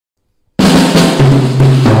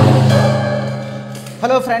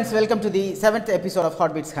Hello friends, welcome to the 7th episode of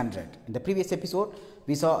Heartbeats 100. In the previous episode,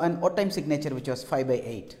 we saw an odd time signature which was 5 by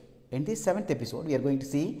 8. In this 7th episode, we are going to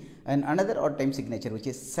see another odd time signature which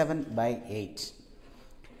is 7 by 8.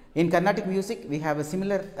 In Carnatic music, we have a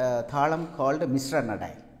similar thalam called Mishra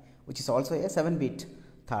Nadai, which is also a 7-beat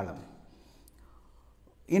thalam.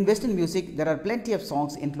 In Western music, there are plenty of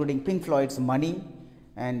songs including Pink Floyd's Money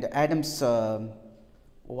and Adams'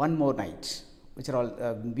 One More Night, which are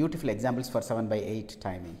all beautiful examples for 7 by 8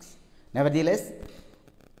 timings. Nevertheless,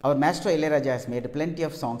 our maestro Ilayaraja has made plenty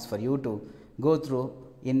of songs for you to go through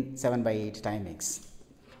in 7 by 8 timings.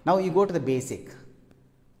 Now you go to the basic.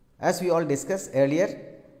 As we all discussed earlier,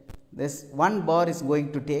 this one bar is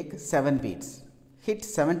going to take 7 beats. Hit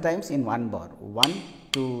 7 times in one bar. 1,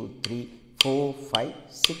 2, 3, 4, 5,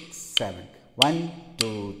 6, 7. 1,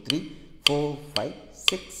 2, 3, 4, 5,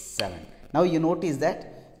 6, 7. Now you notice that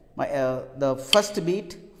the first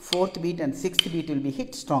beat, fourth beat and sixth beat will be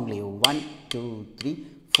hit strongly. 1, 2, 3,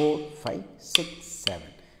 4, 5, 6, 7.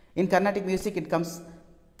 In Carnatic music it comes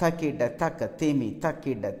takida taka temi,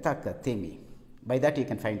 takida taka temi. By that you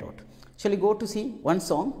can find out. Shall we go to see one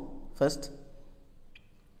song first?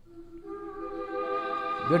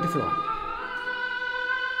 Beautiful one.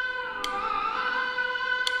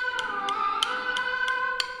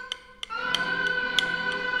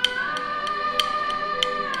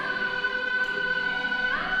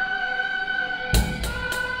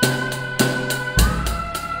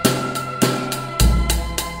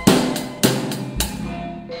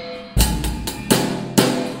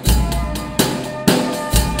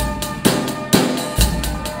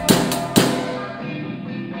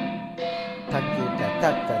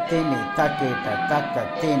 Taka temi, taketa taka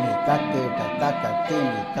temi, taketa taka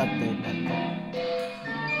temi, taketa.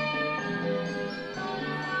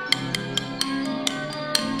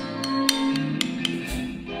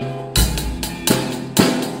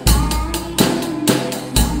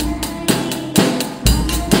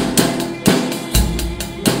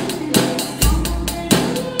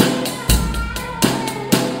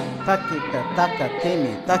 Taketa taka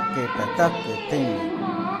temi, taketa taka temi.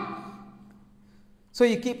 So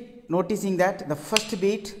you keep noticing that the first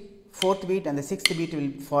beat, fourth beat and the sixth beat will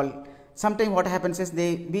fall. Sometimes what happens is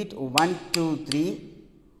they beat 1, 2, 3,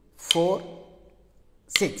 4,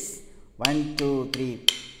 6. 1, 2, 3.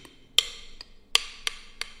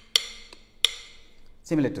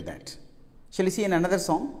 Similar to that. Shall we see in another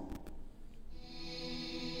song?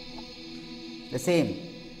 The same.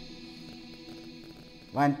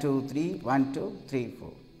 1, 2, 3, 1, 2, 3,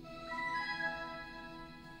 4.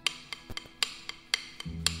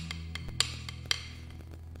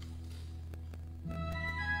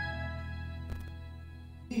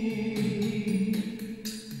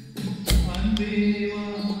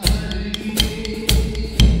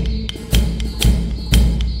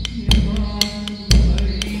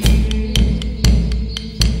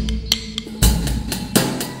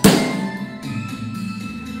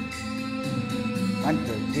 One,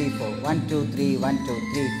 two, three, four. 1, 2, 3, 1, 2,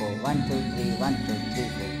 3, 4. 1, 2, 3, 1, 2, 3,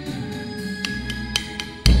 4.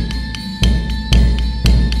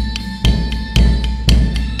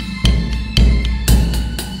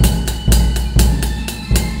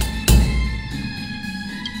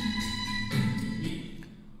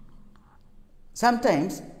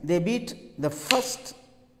 Sometimes they beat the first,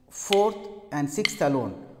 fourth and sixth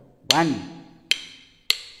alone. 1,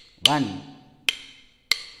 1,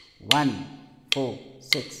 1, 4,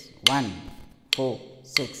 6, 1, 4,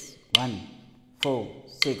 6, 1, 4,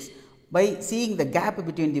 6. By seeing the gap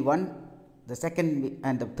between the one, the second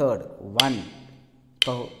and the third. 1,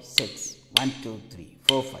 4, 6, 1, 2, 3,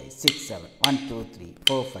 4, 5, 6, 7. 1, 2, 3,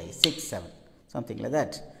 4, 5, 6, 7. Something like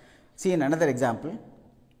that. See in another example.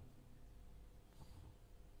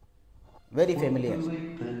 Very familiar.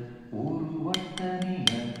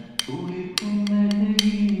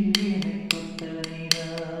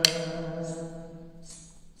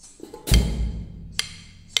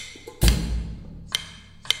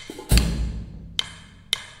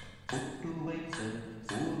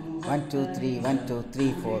 1, 2, 3, 1, 2,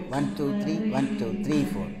 3, 4. 1, 2, 3, 1, 2, 3,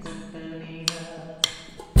 4.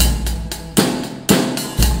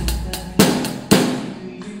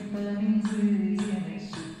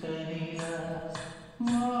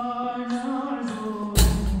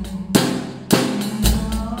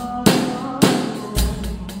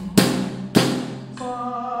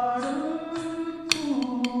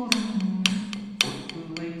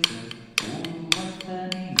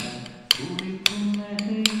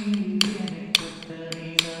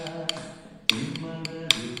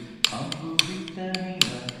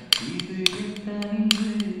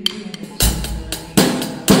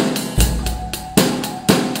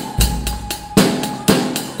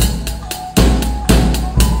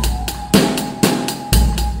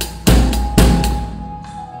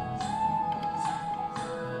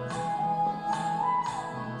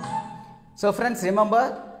 So friends, remember,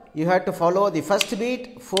 you have to follow the first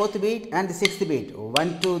beat, fourth beat and the sixth beat.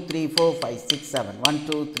 1 2 3 4 5 6 7 1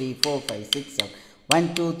 2 3 4 5 6 7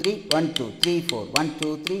 1 2 3 1 2 3 4 1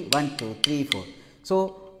 2 3 1 2 3 4. So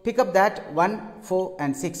pick up that 1 4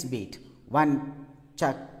 and 6 beat. 1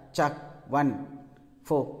 chuck chuck 1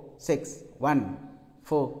 4 6 1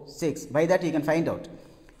 4 6. By that you can find out.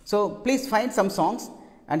 So please find some songs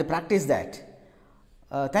and practice that.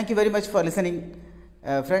 Thank you very much for listening,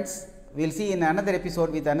 friends. We will see in another episode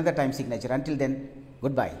with another time signature. Until then,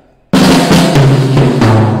 goodbye.